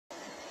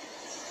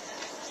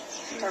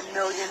Or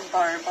million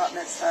bar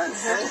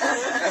mitzvahs.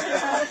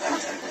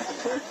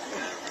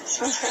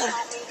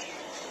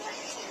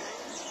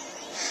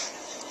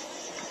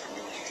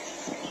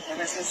 It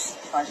was his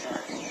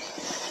pleasure.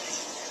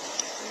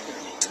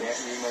 Yeah,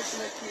 you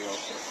mentioned that to me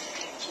also.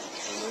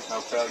 And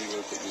how proud he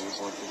was that you were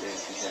born today in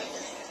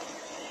September.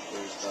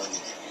 There's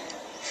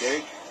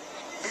Jake,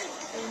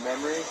 have a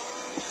memory?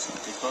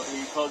 He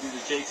called you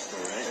the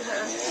Jakester, right?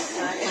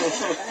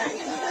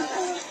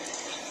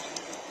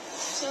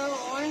 So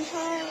one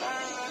time I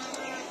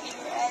remember we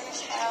were at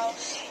his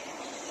house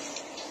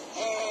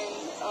and we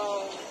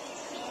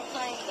were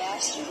playing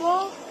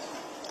basketball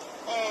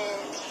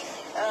and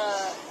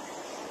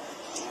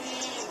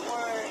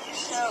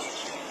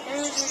there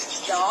was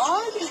this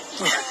dog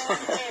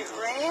and it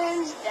ran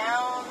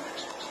down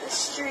the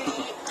street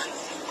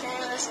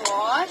and it was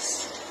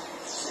lost.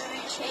 So we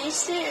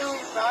chased it and we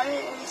brought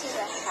it into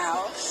the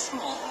house.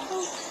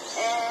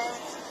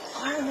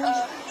 And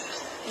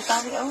you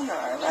found the owner,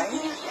 right? And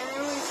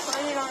then we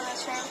put it on the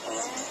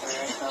trampoline for a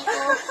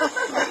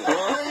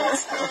couple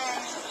minutes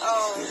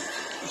and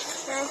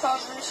Grandpa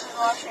Bruce was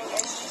watching, and you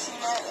seen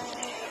that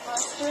movie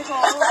Buster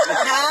Hall?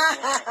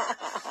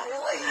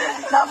 Really?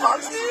 Not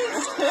Buster?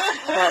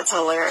 That's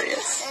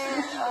hilarious.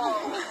 And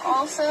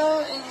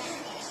also, in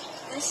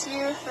this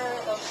year for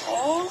the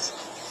polls,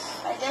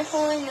 I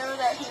definitely know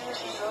that he would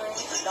be voting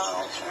for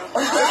Donald Trump.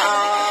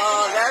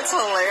 Oh, that's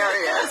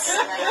hilarious.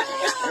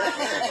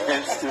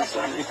 That's too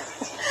funny.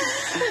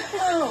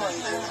 Oh, my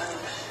God.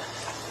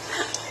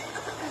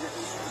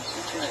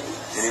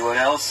 Anyone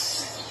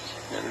else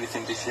got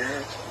anything to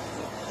share?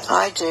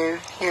 I do.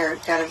 Here,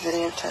 got a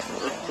videotape.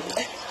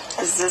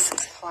 Because this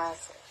is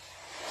classic.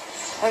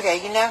 Okay,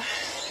 I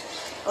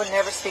would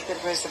never speak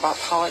with Bruce about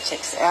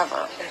politics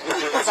ever.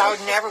 Because I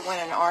would never win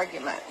an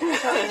argument.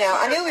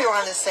 I knew we were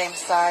on the same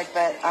side,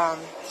 but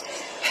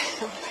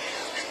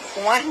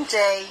one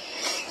day,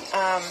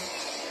 I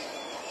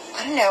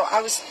don't know,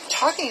 I was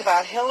talking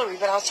about Hillary,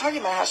 but I was talking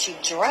about how she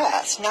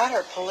dressed, not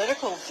her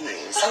political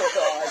views. Oh,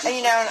 God.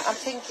 And I'm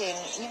thinking,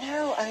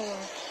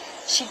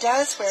 she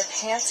does wear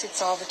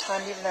pantsuits all the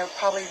time, even though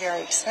probably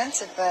very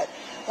expensive, but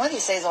one of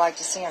these days I'd like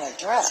to see her in a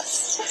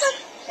dress.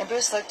 And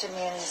Bruce looked at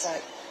me and he's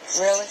like,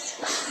 really?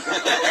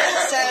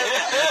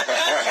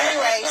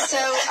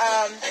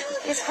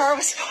 His car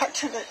was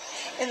parked on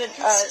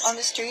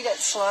the street at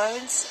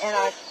Sloan's, and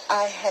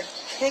I had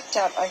picked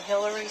up a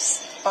Hillary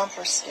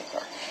bumper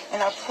sticker,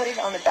 and I put it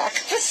on the back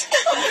of his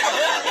car.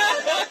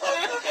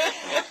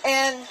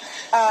 And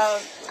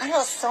I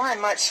saw him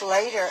much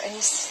later, and I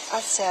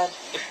said,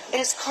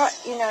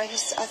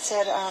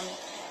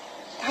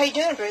 how you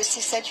doing, Bruce?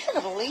 He said, you're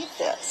going to believe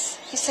this.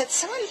 He said,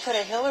 somebody put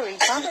a Hillary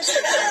bumper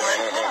sticker on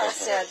my car. I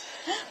said,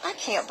 I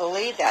can't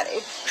believe that.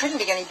 It couldn't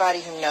be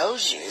anybody who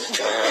knows you.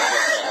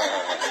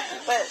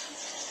 But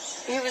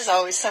he was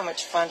always so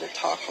much fun to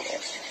talk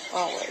with,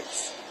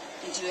 always.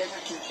 Did you ever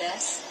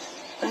confess?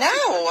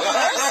 No, of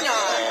course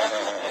not.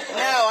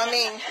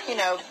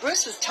 No,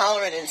 Bruce was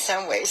tolerant in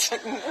some ways,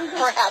 but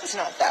perhaps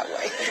not that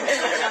way.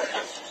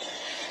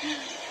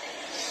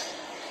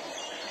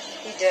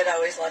 He did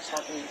always love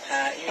talking to you,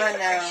 Pat. You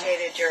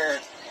appreciated your...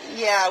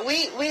 Yeah,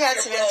 we had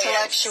some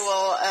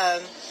intellectual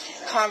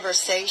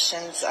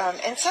conversations,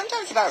 and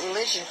sometimes about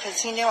religion,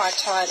 because he knew I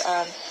taught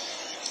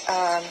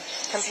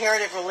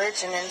comparative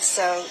religion, and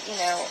so,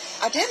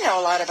 I did know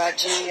a lot about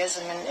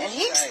Judaism, and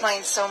he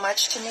explained so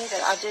much to me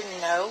that I didn't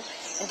know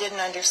and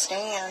didn't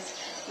understand,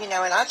 and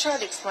I tried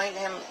to explain to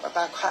him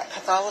about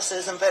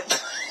Catholicism, but...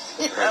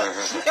 he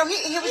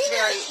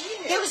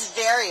was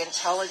very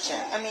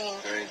intelligent.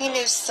 He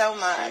knew so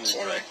much,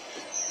 and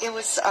it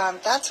was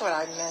that's what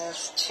I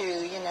missed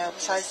too.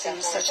 Besides he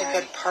was such a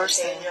good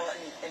person. Daniel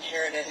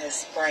inherited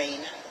his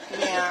brain.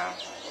 Yeah.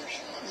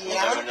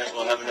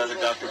 We'll have another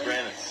Dr.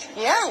 Brannon.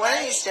 Yeah, one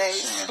of these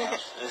days.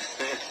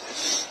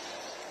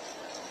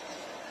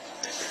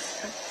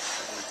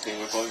 Okay,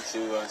 we're going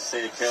to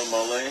say a Kel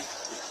Mole,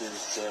 which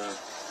is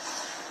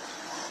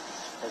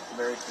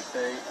customary to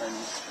say.